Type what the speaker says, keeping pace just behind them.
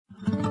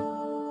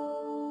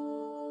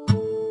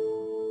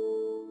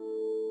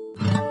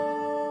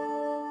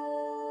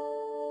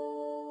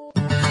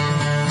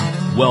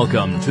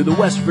Welcome to the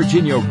West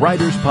Virginia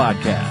Writers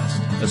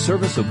Podcast, a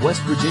service of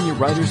West Virginia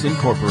Writers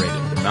Incorporated,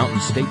 the Mountain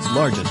State's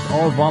largest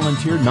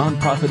all-volunteer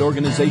nonprofit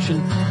organization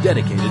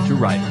dedicated to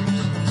writers.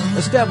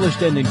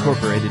 Established and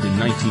incorporated in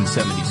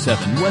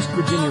 1977, West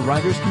Virginia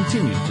Writers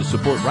continues to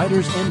support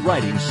writers and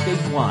writing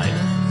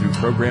statewide through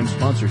program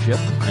sponsorship,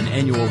 an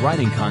annual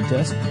writing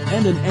contest,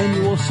 and an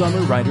annual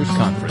Summer Writers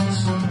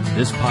Conference.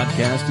 This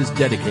podcast is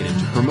dedicated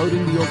to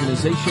promoting the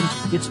organization,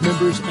 its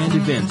members, and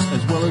events,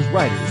 as well as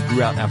writers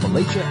throughout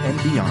Appalachia and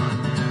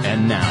beyond.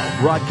 And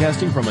now,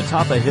 broadcasting from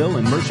atop a hill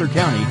in Mercer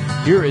County,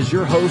 here is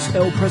your host,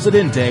 El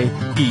Presidente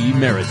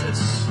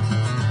Emeritus.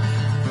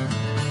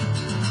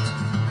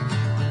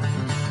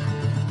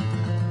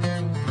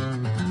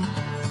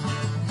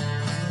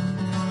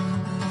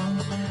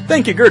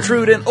 Thank you,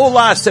 Gertrude, and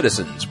hola,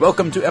 citizens.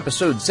 Welcome to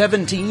episode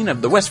 17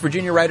 of the West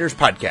Virginia Writers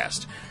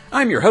Podcast.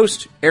 I'm your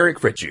host,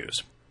 Eric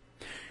Fritzhughes.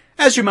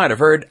 As you might have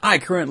heard, I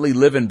currently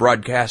live and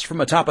broadcast from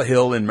atop a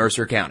hill in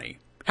Mercer County.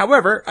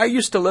 However, I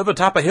used to live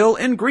atop a hill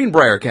in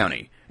Greenbrier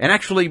County, and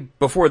actually,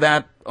 before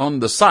that, on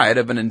the side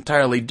of an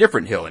entirely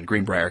different hill in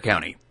Greenbrier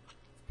County.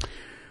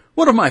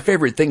 One of my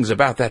favorite things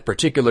about that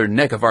particular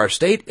neck of our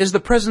state is the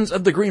presence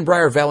of the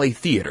Greenbrier Valley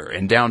Theater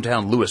in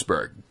downtown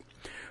Lewisburg.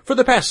 For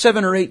the past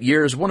 7 or 8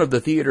 years, one of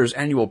the theater's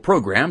annual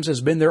programs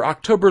has been their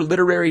October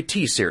Literary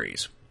Tea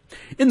Series.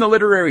 In the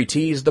Literary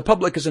Teas, the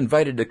public is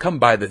invited to come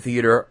by the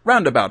theater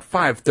round about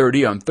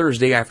 5:30 on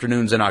Thursday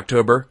afternoons in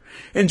October,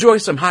 enjoy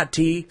some hot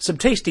tea, some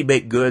tasty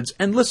baked goods,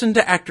 and listen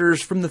to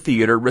actors from the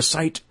theater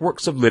recite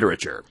works of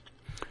literature.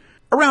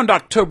 Around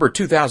October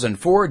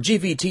 2004,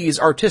 GVT's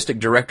artistic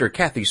director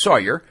Kathy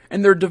Sawyer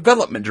and their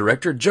development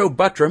director Joe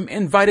Buttram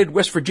invited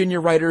West Virginia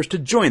writers to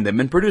join them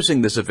in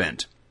producing this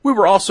event. We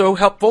were also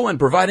helpful in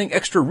providing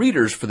extra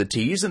readers for the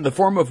teas in the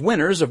form of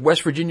winners of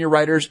West Virginia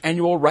Writers'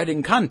 annual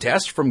writing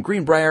contest from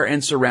Greenbrier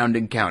and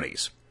surrounding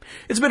counties.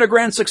 It's been a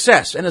grand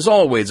success and is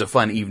always a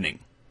fun evening.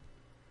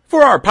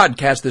 For our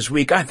podcast this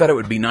week, I thought it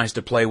would be nice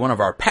to play one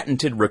of our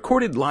patented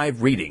recorded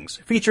live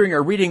readings, featuring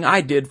a reading I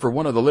did for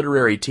one of the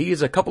literary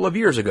teas a couple of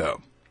years ago.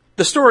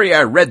 The story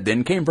I read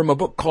then came from a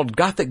book called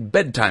Gothic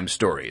Bedtime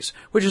Stories,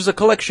 which is a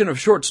collection of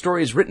short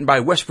stories written by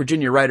West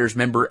Virginia Writers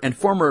member and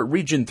former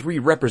Region 3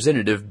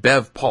 representative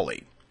Bev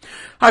Pauley.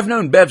 I've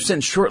known Bev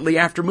since shortly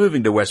after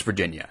moving to West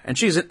Virginia, and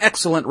she's an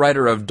excellent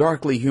writer of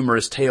darkly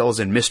humorous tales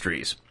and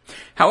mysteries.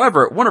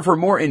 However, one of her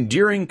more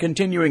endearing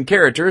continuing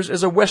characters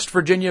is a West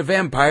Virginia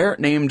vampire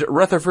named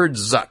Rutherford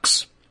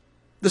Zucks.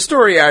 The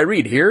story I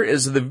read here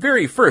is the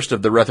very first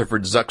of the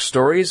Rutherford Zucks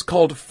stories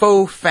called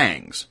Faux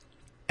Fangs.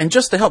 And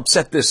just to help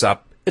set this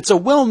up, it's a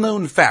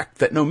well-known fact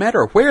that no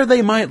matter where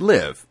they might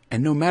live,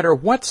 and no matter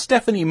what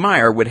Stephenie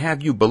Meyer would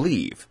have you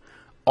believe,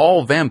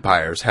 all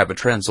vampires have a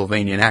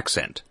Transylvanian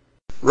accent.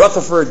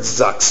 Rutherford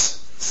Zucks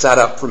sat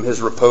up from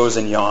his repose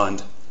and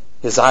yawned.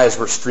 His eyes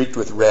were streaked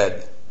with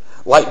red.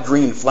 Light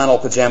green flannel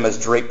pajamas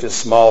draped his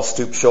small,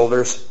 stooped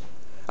shoulders.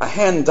 A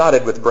hand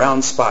dotted with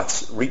brown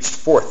spots reached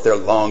forth their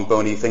long,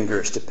 bony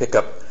fingers to pick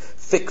up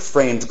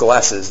thick-framed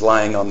glasses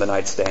lying on the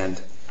nightstand.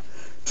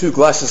 2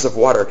 glasses of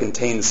water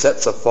contained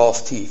sets of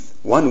false teeth,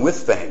 one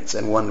with fangs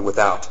and one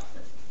without.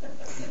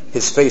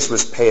 His face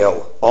was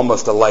pale,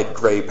 almost a light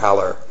gray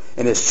pallor,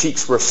 and his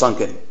cheeks were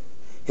sunken.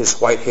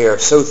 His white hair,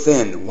 so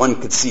thin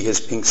one could see his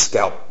pink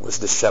scalp, was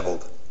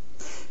disheveled.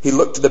 He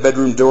looked to the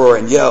bedroom door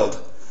and yelled,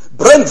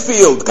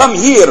 "Brentfield, come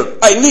here!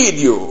 I need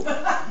you!"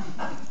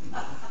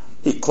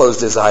 He closed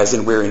his eyes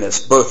in weariness,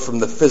 both from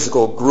the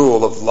physical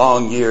gruel of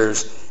long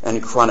years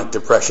and chronic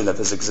depression of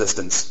his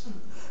existence.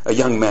 A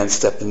young man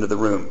stepped into the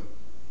room.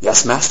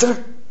 "Yes,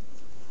 master?"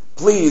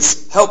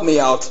 "Please, help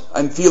me out.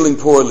 I'm feeling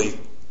poorly."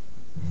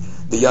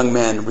 The young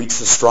man reached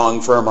a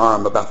strong, firm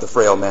arm about the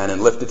frail man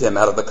and lifted him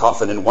out of the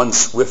coffin in one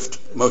swift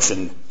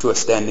motion to a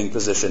standing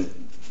position.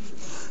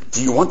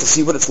 "Do you want to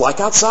see what it's like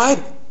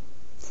outside?"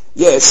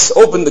 "Yes,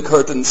 open the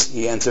curtains,"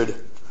 he answered.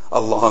 A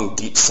long,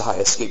 deep sigh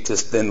escaped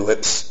his thin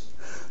lips.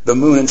 The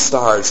moon and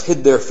stars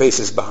hid their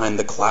faces behind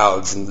the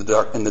clouds in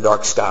the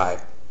dark sky.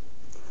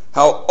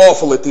 "How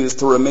awful it is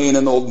to remain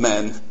an old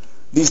man.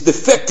 These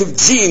defective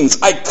genes,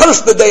 I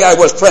curse the day I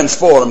was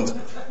transformed.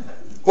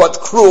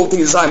 What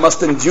cruelties I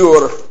must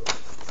endure."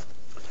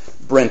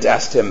 Brent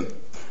asked him,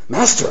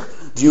 "Master,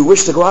 do you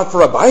wish to go out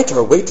for a bite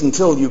or wait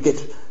until you get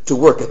to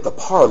work at the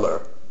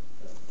parlor?"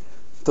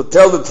 "To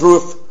tell the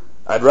truth,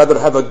 I'd rather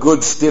have a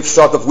good stiff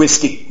shot of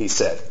whiskey," he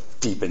said,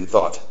 deep in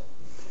thought.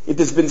 "It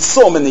has been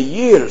so many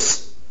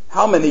years.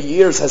 How many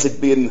years has it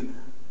been?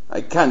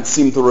 I can't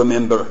seem to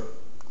remember."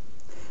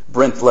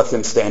 Brent left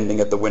him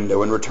standing at the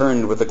window and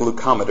returned with a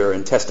glucometer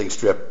and testing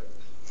strip.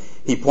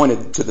 He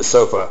pointed to the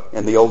sofa,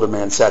 and the older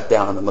man sat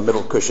down on the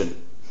middle cushion.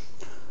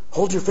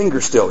 "Hold your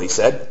finger still," he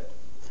said.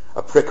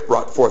 A prick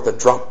brought forth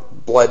a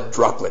blood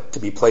droplet to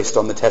be placed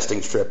on the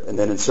testing strip and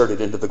then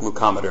inserted into the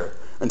glucometer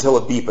until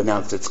a beep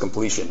announced its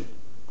completion.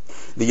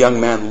 The young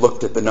man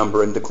looked at the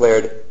number and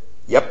declared,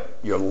 "Yep,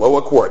 you're low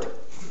a quart."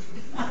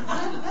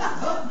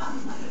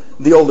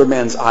 The older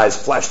man's eyes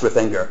flashed with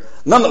anger.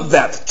 "None of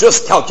that.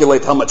 Just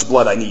calculate how much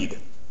blood I need."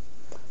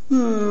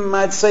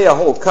 I'd say a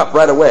whole cup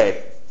right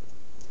away."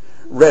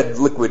 Red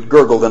liquid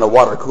gurgled in a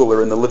water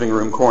cooler in the living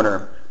room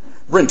corner.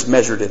 Brent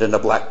measured it in a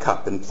black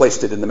cup and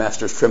placed it in the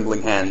master's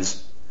trembling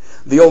hands.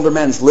 The older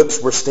man's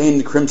lips were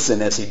stained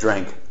crimson as he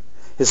drank.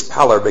 His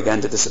pallor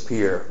began to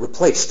disappear,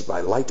 replaced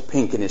by light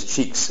pink in his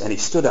cheeks, and he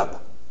stood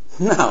up.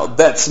 "Now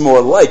that's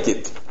more like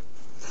it."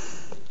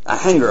 A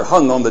hanger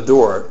hung on the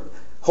door,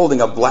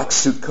 holding a black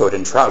suit coat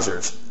and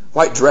trousers,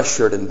 white dress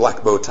shirt and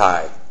black bow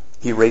tie.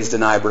 He raised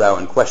an eyebrow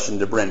and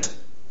questioned Brent.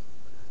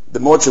 "The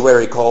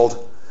mortuary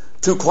called.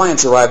 2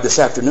 clients arrived this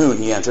afternoon,"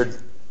 he answered.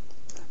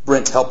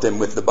 Brent helped him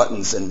with the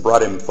buttons and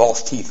brought him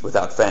false teeth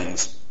without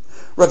fangs.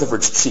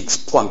 Rutherford's cheeks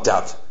plunked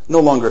out, no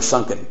longer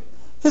sunken.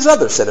 His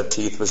other set of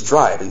teeth was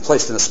dried and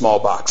placed in a small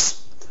box,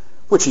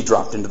 which he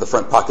dropped into the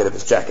front pocket of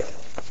his jacket.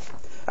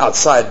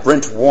 Outside,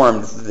 Brent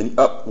warmed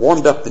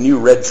up the new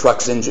red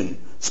truck's engine,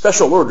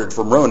 special ordered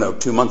from Roanoke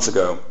 2 months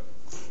ago.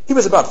 He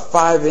was about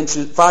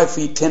 5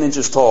 feet 10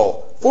 inches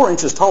tall, 4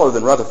 inches taller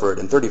than Rutherford,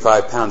 and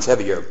 35 pounds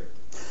heavier.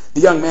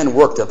 The young man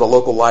worked at the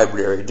local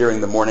library during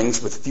the mornings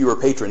with fewer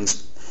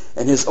patrons,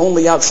 and his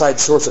only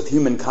outside source of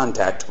human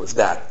contact was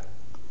that.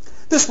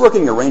 This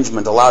working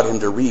arrangement allowed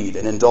him to read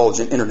and indulge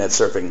in internet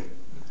surfing.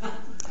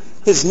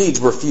 His needs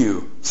were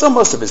few, so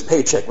most of his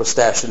paycheck was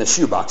stashed in a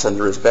shoebox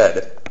under his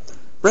bed.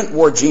 Brent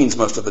wore jeans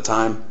most of the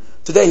time.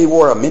 Today he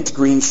wore a mint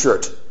green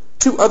shirt.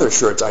 2 other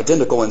shirts,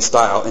 identical in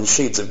style and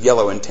shades of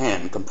yellow and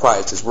tan,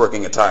 comprised his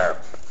working attire.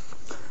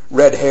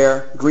 Red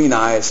hair, green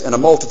eyes, and a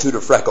multitude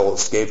of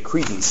freckles gave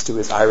credence to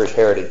his Irish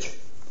heritage.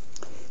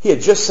 He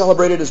had just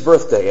celebrated his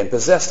birthday and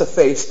possessed a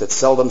face that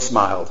seldom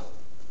smiled.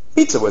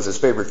 Pizza was his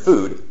favorite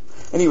food,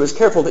 and he was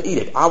careful to eat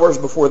it hours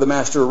before the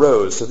master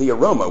arose so the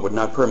aroma would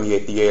not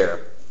permeate the air.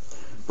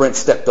 Brent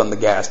stepped on the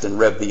gas and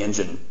revved the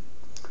engine.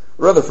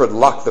 Rutherford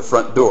locked the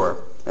front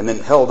door and then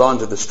held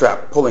onto the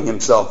strap, pulling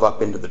himself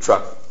up into the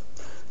truck.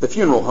 The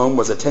funeral home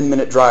was a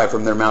 10-minute drive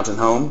from their mountain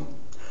home.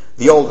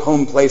 The old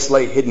home place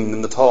lay hidden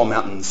in the tall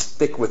mountains,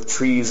 thick with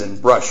trees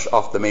and brush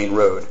off the main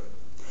road.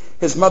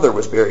 His mother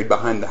was buried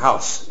behind the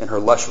house in her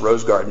lush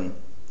rose garden.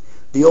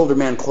 The older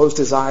man closed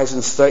his eyes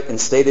and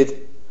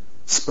stated,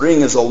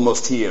 "Spring is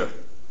almost here.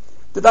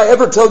 Did I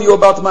ever tell you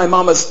about my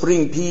mama's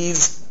spring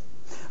peas?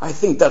 I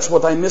think that's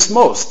what I miss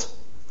most.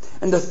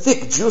 And a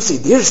thick, juicy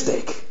deer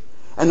steak.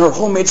 And her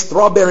homemade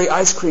strawberry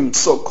ice cream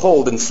so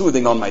cold and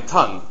soothing on my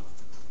tongue."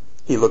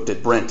 He looked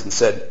at Brent and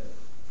said,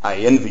 "I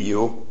envy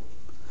you.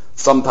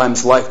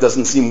 Sometimes life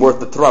doesn't seem worth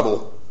the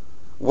trouble.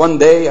 One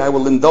day I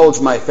will indulge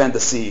my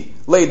fantasy,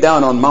 lay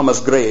down on Mama's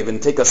grave,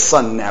 and take a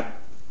sun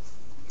nap."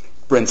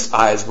 Brent's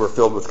eyes were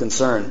filled with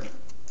concern.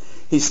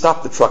 He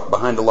stopped the truck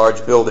behind a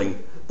large building.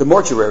 The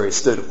mortuary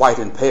stood white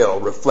and pale,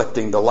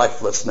 reflecting the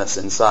lifelessness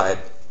inside.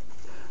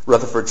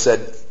 Rutherford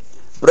said,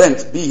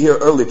 "Brent, be here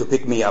early to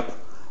pick me up.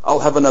 I'll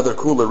have another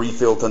cooler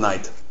refill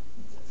tonight."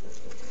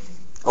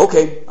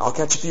 "Okay, I'll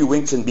catch a few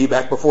winks and be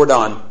back before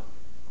dawn."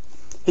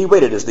 He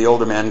waited as the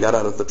older man got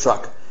out of the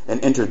truck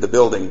and entered the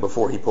building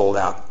before he pulled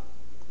out.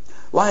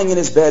 Lying in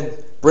his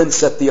bed, Brent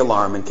set the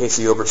alarm in case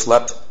he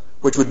overslept,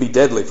 which would be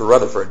deadly for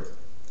Rutherford,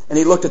 and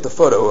he looked at the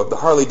photo of the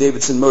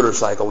Harley-Davidson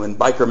motorcycle in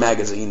Biker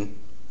magazine.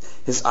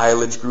 His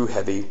eyelids grew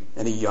heavy,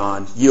 and he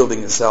yawned,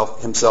 yielding himself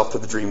to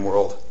the dream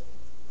world.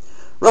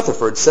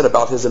 Rutherford set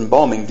about his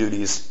embalming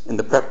duties in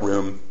the prep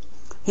room.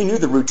 He knew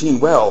the routine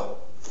well.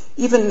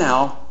 Even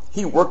now,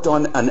 he worked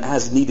on an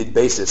as-needed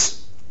basis.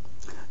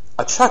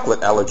 A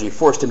chocolate allergy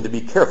forced him to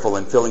be careful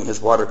in filling his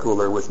water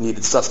cooler with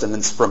needed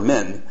sustenance from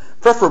men,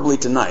 preferably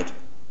tonight.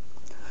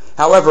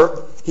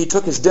 However, he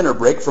took his dinner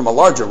break from a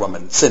larger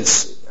woman,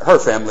 since her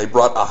family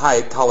brought a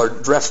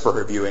high-collared dress for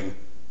her viewing.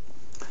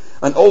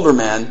 An older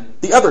man,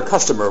 the other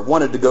customer,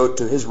 wanted to go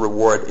to his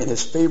reward in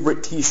his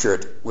favorite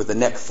T-shirt with the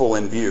neck full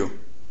in view.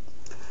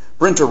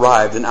 Brent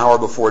arrived an hour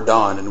before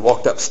dawn and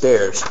walked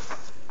upstairs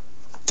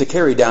to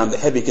carry down the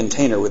heavy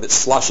container with its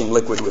sloshing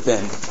liquid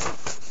within.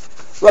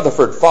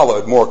 Rutherford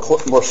followed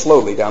more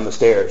slowly down the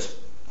stairs.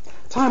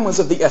 Time was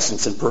of the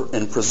essence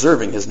in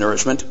preserving his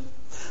nourishment.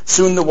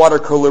 Soon the water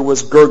cooler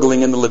was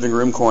gurgling in the living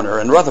room corner,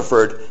 and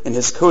Rutherford, in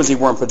his cozy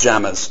warm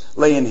pajamas,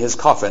 lay in his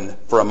coffin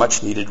for a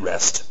much-needed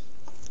rest.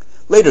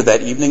 Later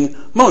that evening,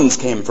 moans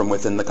came from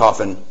within the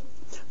coffin.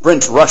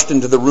 Brent rushed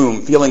into the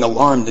room, feeling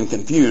alarmed and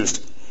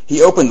confused.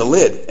 He opened the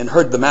lid and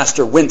heard the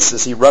master wince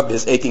as he rubbed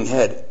his aching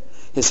head.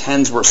 His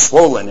hands were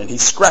swollen, and he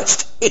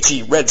scratched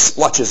itchy red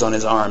splotches on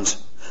his arms.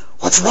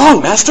 "What's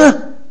wrong,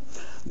 master?"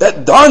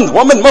 "That darned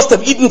woman must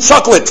have eaten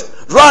chocolate.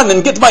 Run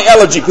and get my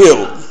allergy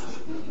pill."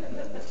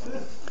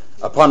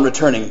 Upon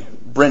returning,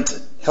 Brent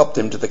helped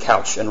him to the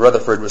couch, and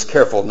Rutherford was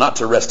careful not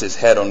to rest his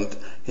head on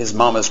his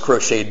mama's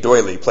crocheted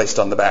doily placed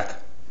on the back.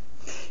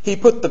 He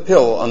put the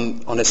pill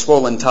on his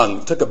swollen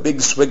tongue, took a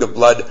big swig of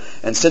blood,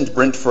 and sent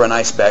Brent for an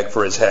ice bag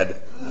for his head.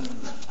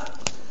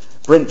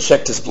 Brent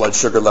checked his blood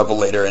sugar level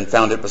later and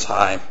found it was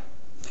high.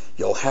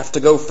 "You'll have to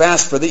go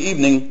fast for the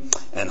evening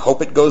and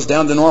hope it goes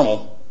down to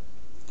normal."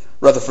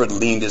 Rutherford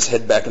leaned his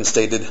head back and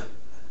stated,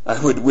 I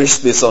wouldn't wish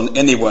this on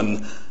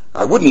anyone.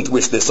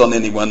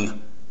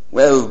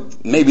 Well,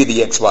 maybe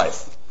the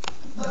ex-wife."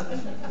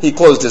 He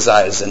closed his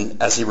eyes,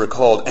 and as he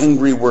recalled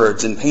angry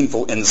words and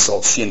painful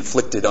insults she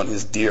inflicted on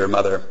his dear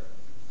mother.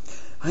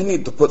 I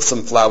need to put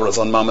some flowers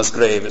on Mama's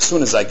grave as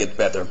soon as I get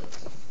better.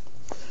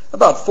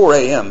 About 4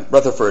 a.m.,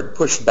 Rutherford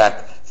pushed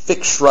back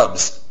thick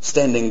shrubs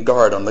standing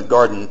guard on the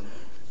garden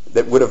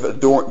that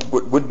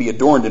would be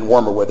adorned in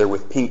warmer weather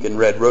with pink and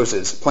red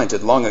roses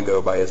planted long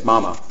ago by his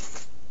mama.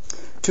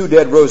 2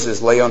 dead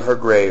roses lay on her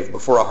grave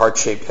before a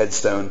heart-shaped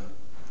headstone.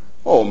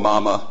 Oh,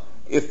 Mama,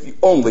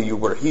 if only you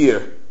were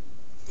here.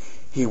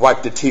 He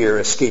wiped a tear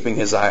escaping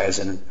his eyes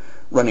and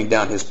running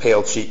down his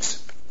pale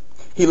cheeks.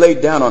 He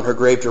laid down on her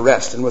grave to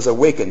rest and was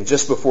awakened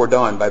just before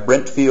dawn by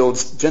Brent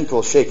Field's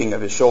gentle shaking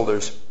of his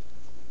shoulders.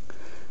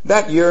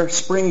 That year,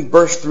 spring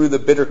burst through the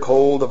bitter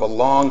cold of a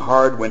long,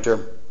 hard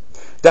winter.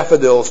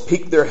 Daffodils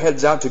peeked their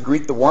heads out to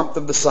greet the warmth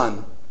of the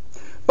sun.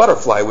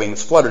 Butterfly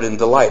wings fluttered in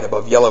delight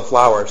above yellow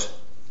flowers.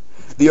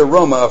 The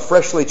aroma of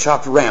freshly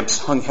chopped ramps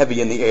hung heavy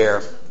in the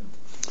air.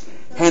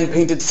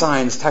 Hand-painted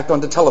signs tacked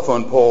onto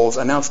telephone poles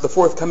announced the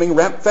forthcoming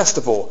Ramp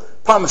Festival,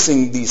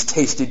 promising these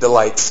tasty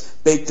delights,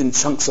 baked in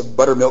chunks of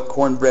buttermilk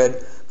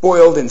cornbread,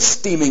 boiled in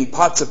steaming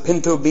pots of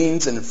pinto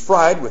beans, and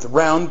fried with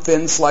round,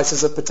 thin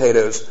slices of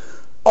potatoes,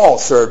 all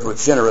served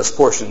with generous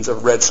portions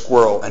of red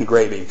squirrel and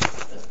gravy.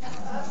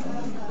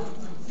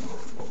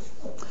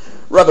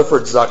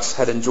 Rutherford Zucks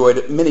had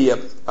enjoyed many a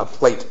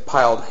plate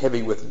piled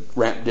heavy with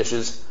ramp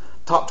dishes,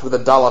 topped with a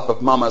dollop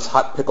of Mama's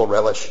hot pickle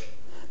relish.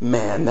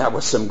 Man, that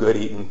was some good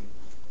eating.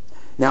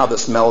 Now the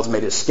smells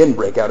made his skin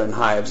break out in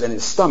hives and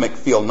his stomach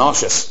feel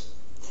nauseous.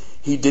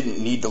 He didn't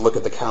need to look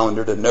at the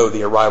calendar to know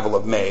the arrival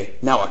of May,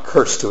 now a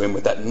curse to him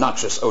with that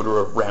noxious odor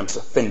of ramps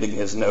offending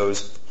his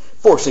nose,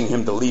 forcing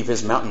him to leave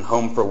his mountain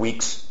home for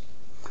weeks.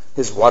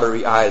 His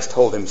watery eyes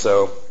told him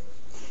so.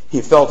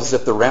 He felt as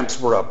if the ramps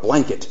were a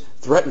blanket,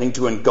 threatening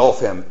to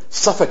engulf him,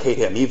 suffocate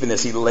him even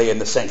as he lay in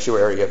the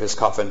sanctuary of his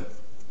coffin.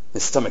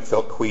 His stomach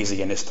felt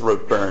queasy and his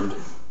throat burned.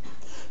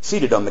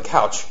 Seated on the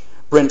couch,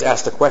 Brent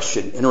asked a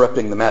question,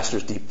 interrupting the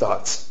master's deep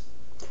thoughts.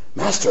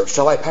 Master,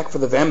 shall I pack for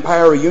the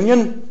vampire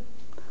reunion?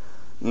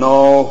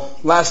 No,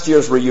 last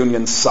year's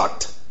reunion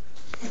sucked.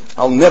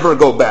 I'll never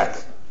go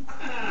back.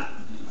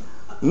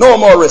 No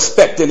more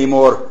respect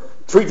anymore.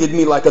 Treated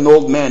me like an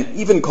old man,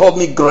 even called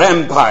me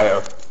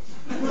Grampire.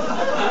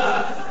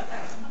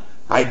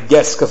 I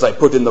guess because I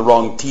put in the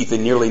wrong teeth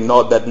and nearly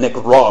gnawed that neck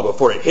raw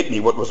before it hit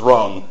me what was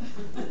wrong.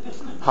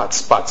 Hot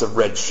spots of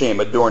red shame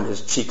adorned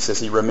his cheeks as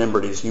he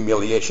remembered his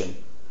humiliation.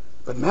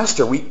 But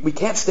Master, we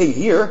can't stay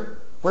here.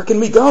 Where can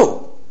we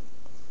go?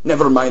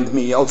 Never mind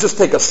me. I'll just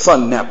take a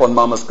sun nap on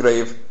Mama's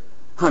grave.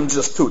 I'm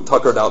just too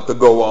tuckered out to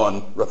go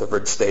on,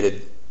 Rutherford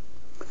stated.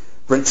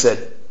 Brent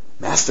said,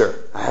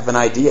 Master, I have an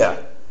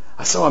idea.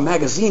 I saw a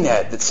magazine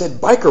ad that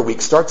said Biker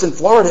Week starts in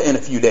Florida in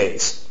a few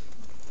days.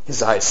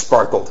 His eyes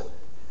sparkled.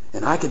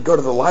 And I could go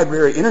to the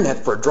library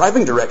internet for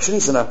driving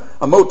directions and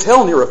a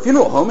motel near a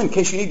funeral home in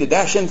case you need to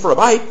dash in for a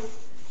bite.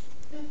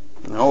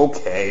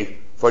 Okay.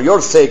 For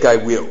your sake, I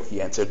will,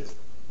 he answered.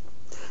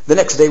 The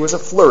next day was a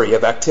flurry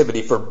of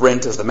activity for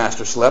Brent as the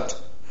master slept.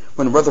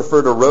 When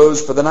Rutherford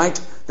arose for the night,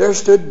 there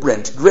stood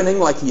Brent, grinning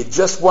like he had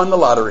just won the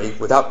lottery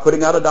without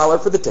putting out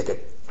 $1 for the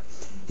ticket.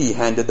 He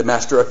handed the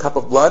master a cup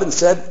of blood and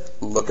said,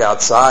 Look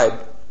outside.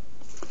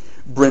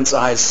 Brent's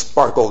eyes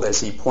sparkled as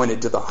he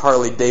pointed to the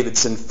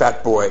Harley-Davidson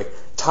Fat Boy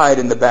tied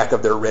in the back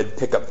of their red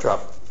pickup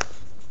truck.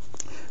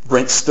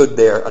 Brent stood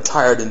there,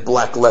 attired in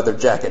black leather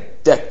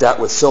jacket, decked out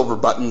with silver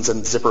buttons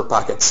and zipper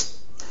pockets.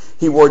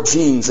 He wore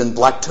jeans and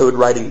black-toed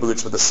riding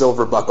boots with a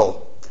silver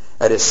buckle.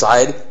 At his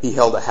side, he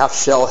held a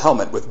half-shell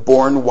helmet with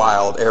Born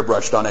Wild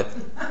airbrushed on it.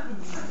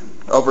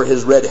 Over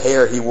his red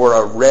hair, he wore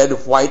a red,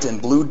 white,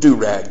 and blue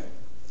do-rag.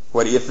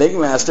 What do you think,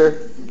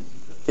 Master?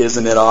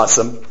 Isn't it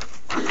awesome?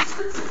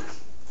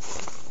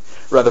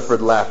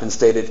 Rutherford laughed and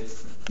stated,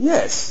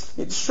 Yes,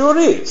 it sure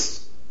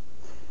is.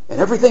 And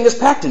everything is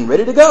packed and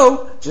ready to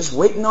go, just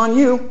waiting on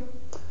you.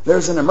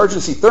 There's an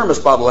emergency thermos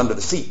bottle under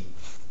the seat.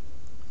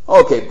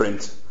 Okay,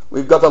 Brent.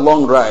 We've got a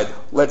long ride.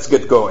 Let's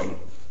get going.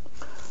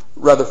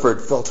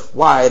 Rutherford felt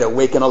wide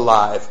awake and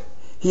alive.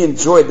 He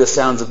enjoyed the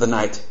sounds of the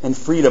night and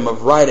freedom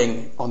of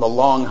riding on the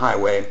long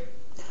highway.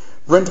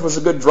 Brent was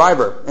a good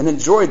driver and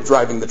enjoyed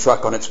driving the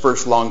truck on its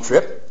first long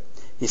trip.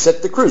 He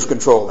set the cruise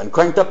control and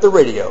cranked up the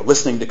radio,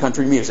 listening to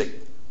country music.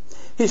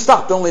 He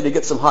stopped only to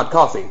get some hot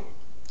coffee.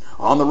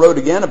 On the road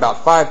again,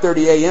 about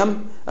 5:30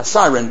 a.m., a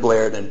siren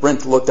blared and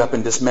Brent looked up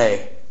in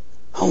dismay.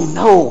 Oh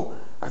no!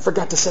 I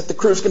forgot to set the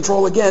cruise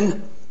control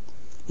again.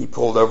 He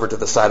pulled over to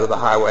the side of the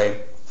highway.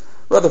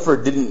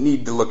 Rutherford didn't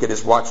need to look at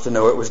his watch to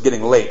know it was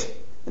getting late.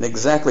 In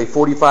exactly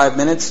 45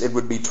 minutes, it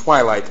would be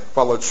twilight,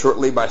 followed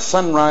shortly by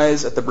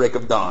sunrise at the break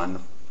of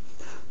dawn.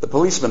 The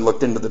policeman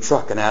looked into the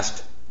truck and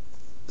asked,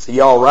 Is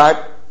he all right?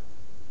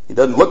 He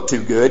doesn't look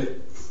too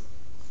good.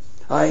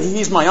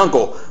 He's my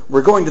uncle.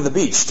 We're going to the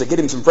beach to get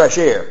him some fresh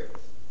air.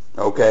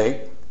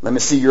 Okay. Let me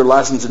see your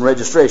license and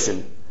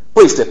registration.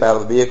 Please step out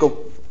of the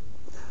vehicle.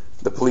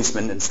 The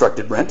policeman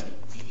instructed Brent.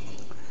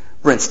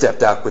 Brent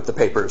stepped out with the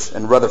papers,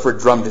 and Rutherford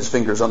drummed his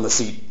fingers on the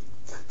seat.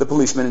 The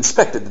policeman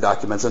inspected the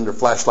documents under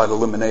flashlight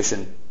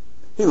illumination.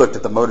 He looked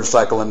at the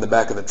motorcycle in the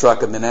back of the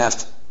truck and then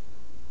asked,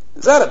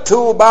 "Is that a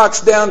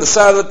toolbox down the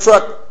side of the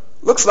truck?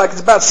 Looks like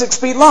it's about 6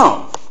 feet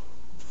long."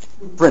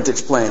 Brent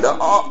explained,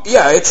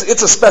 "Yeah,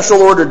 it's a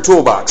special ordered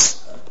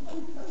toolbox."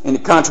 "Any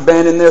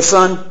contraband in there,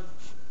 son?"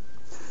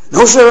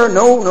 "No, sir,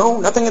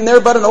 no, nothing in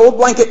there but an old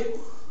blanket."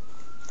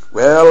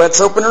 "Well, let's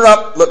open her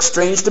up. Looks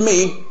strange to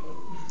me."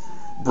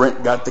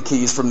 Brent got the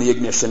keys from the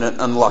ignition and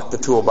unlocked the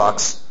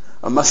toolbox.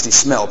 A musty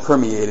smell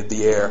permeated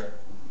the air.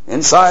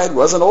 Inside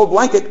was an old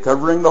blanket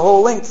covering the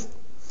whole length.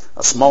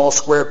 A small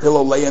square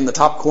pillow lay in the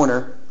top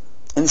corner.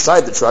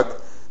 Inside the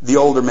truck, the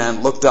older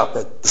man looked up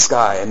at the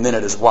sky and then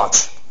at his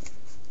watch.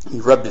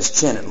 He rubbed his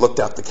chin and looked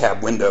out the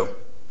cab window.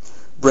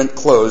 Brent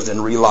closed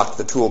and relocked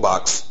the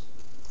toolbox.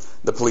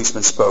 The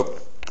policeman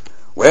spoke.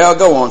 "Well,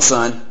 go on,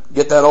 son.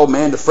 Get that old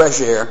man to fresh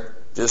air.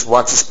 Just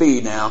watch the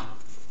speed now."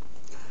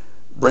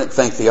 Brent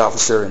thanked the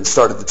officer and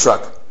started the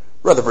truck.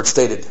 Rutherford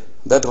stated,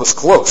 "That was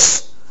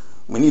close.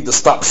 We need to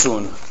stop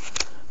soon.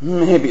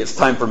 Maybe it's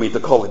time for me to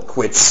call it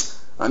quits.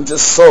 I'm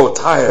just so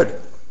tired.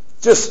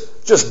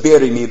 Just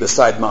bury me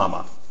beside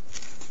Mama."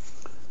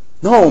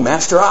 "No,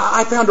 Master,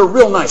 I found a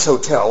real nice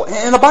hotel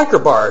and a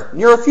biker bar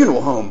near a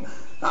funeral home.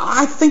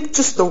 I think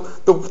just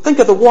think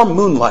of the warm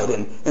moonlight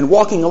and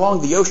walking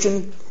along the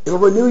ocean, it'll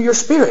renew your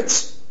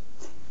spirits.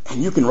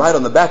 And you can ride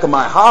on the back of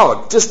my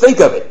hog. Just think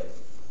of it."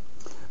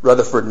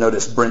 Rutherford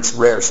noticed Brent's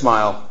rare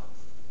smile.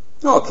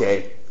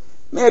 "Okay,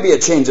 maybe a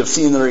change of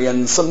scenery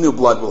and some new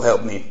blood will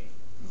help me."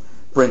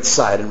 Brent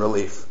sighed in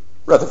relief.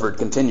 Rutherford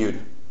continued,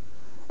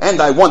 "And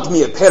I want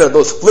me a pair of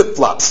those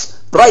flip-flops,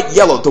 bright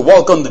yellow, to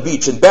walk on the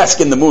beach and bask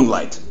in the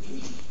moonlight."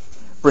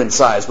 Brent's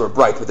eyes were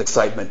bright with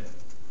excitement,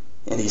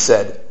 and he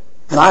said,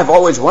 "And I've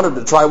always wanted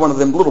to try one of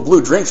them little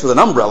blue drinks with an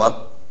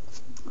umbrella."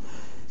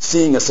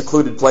 Seeing a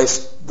secluded place,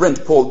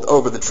 Brent pulled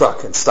over the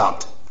truck and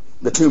stopped.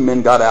 The two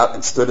men got out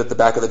and stood at the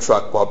back of the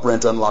truck while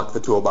Brent unlocked the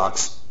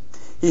toolbox.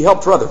 He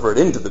helped Rutherford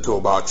into the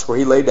toolbox, where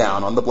he lay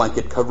down on the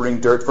blanket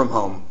covering dirt from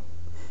home.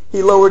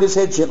 He lowered his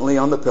head gently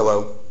on the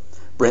pillow.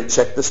 Brent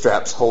checked the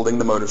straps holding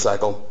the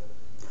motorcycle.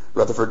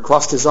 Rutherford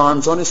crossed his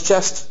arms on his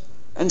chest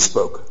and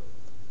spoke.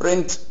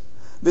 "Brent,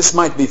 this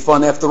might be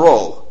fun after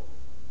all.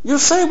 You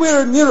say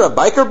we're near a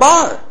biker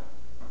bar?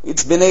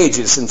 It's been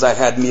ages since I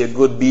had me a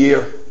good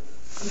beer."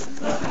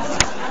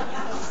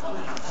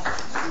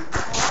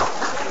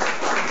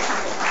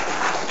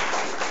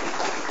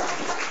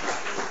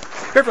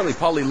 Beverly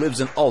Polly lives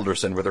in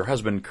Alderson with her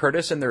husband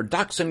Curtis and their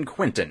dachshund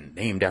Quentin,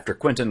 named after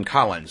Quentin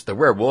Collins, the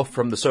werewolf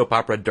from the soap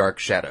opera Dark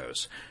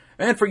Shadows.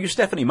 And for you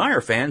Stephenie Meyer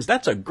fans,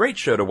 that's a great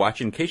show to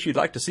watch in case you'd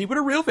like to see what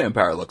a real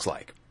vampire looks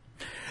like.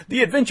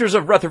 The adventures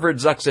of Rutherford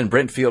Zucks and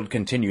Brentfield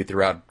continue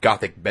throughout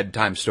Gothic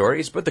bedtime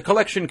stories, but the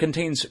collection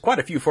contains quite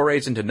a few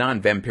forays into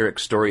non-vampiric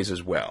stories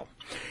as well.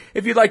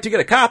 If you'd like to get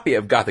a copy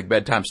of Gothic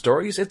Bedtime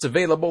Stories, it's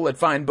available at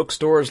fine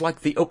bookstores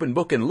like the Open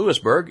Book in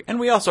Lewisburg,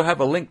 and we also have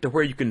a link to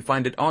where you can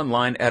find it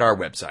online at our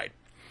website.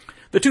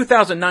 The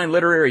 2009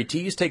 Literary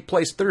Teas take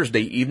place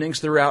Thursday evenings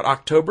throughout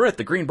October at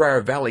the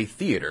Greenbrier Valley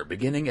Theater,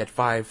 beginning at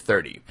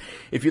 5:30.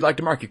 If you'd like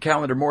to mark your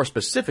calendar more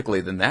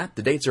specifically than that,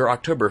 the dates are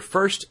October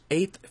 1st,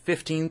 8th,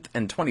 15th,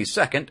 and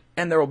 22nd,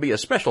 and there will be a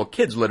special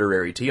Kids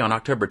Literary Tea on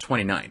October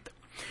 29th.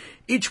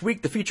 Each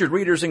week, the featured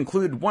readers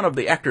include one of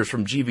the actors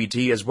from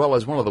GVT as well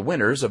as one of the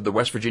winners of the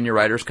West Virginia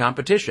Writers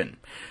Competition.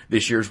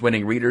 This year's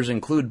winning readers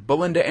include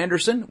Belinda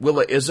Anderson,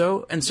 Willa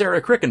Izzo, and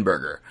Sarah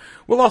Krickenberger.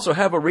 We'll also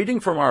have a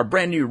reading from our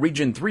brand new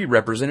Region 3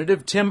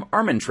 representative, Tim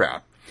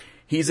Armentrout.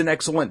 He's an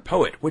excellent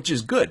poet, which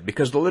is good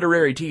because the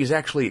Literary Teas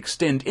actually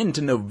extend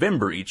into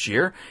November each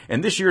year,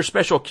 and this year's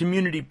special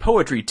Community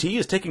Poetry Tea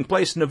is taking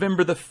place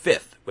November the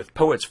 5th, with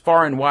poets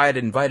far and wide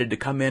invited to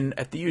come in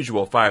at the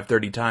usual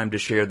 5:30 time to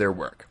share their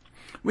work.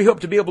 We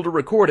hope to be able to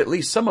record at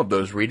least some of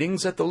those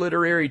readings at the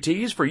Literary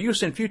Teas for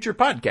use in future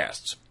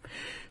podcasts.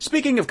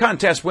 Speaking of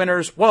contest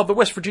winners, while the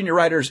West Virginia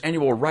Writers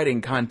Annual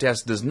Writing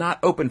Contest does not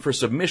open for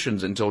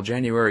submissions until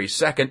January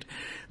 2nd,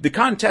 the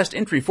contest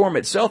entry form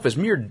itself is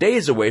mere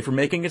days away from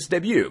making its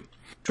debut.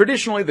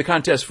 Traditionally, the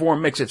contest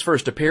form makes its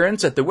first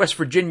appearance at the West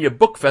Virginia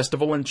Book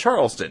Festival in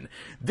Charleston.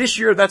 This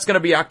year, that's going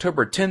to be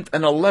October 10th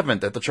and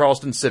 11th at the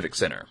Charleston Civic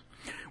Center.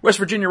 West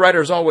Virginia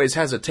Writers always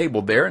has a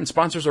table there and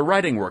sponsors a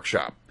writing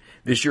workshop.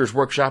 This year's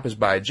workshop is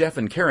by Jeff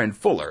and Karen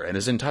Fuller and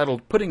is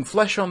entitled Putting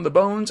Flesh on the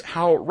Bones,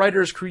 How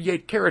Writers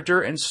Create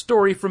Character and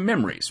Story from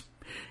Memories.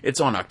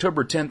 It's on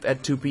October 10th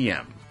at 2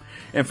 p.m.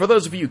 And for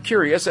those of you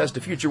curious as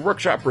to future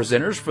workshop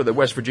presenters for the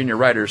West Virginia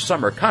Writers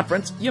Summer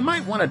Conference, you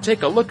might want to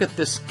take a look at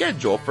the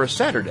schedule for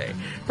Saturday,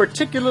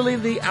 particularly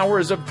the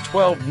hours of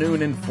 12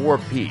 noon and 4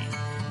 p.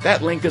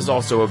 That link is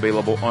also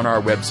available on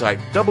our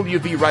website,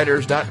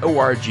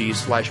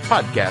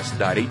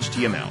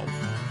 wvwriters.org/podcast.html.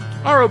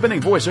 Our opening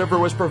voiceover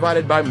was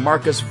provided by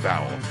Marcus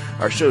Vowell.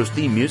 Our show's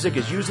theme music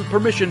is used with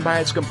permission by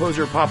its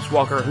composer, Pops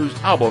Walker, whose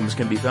albums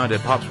can be found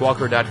at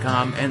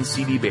popswalker.com and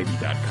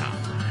cdbaby.com.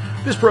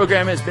 This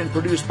program has been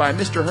produced by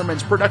Mr.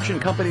 Herman's Production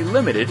Company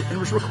Limited and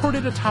was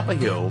recorded atop a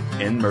hill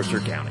in Mercer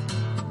County.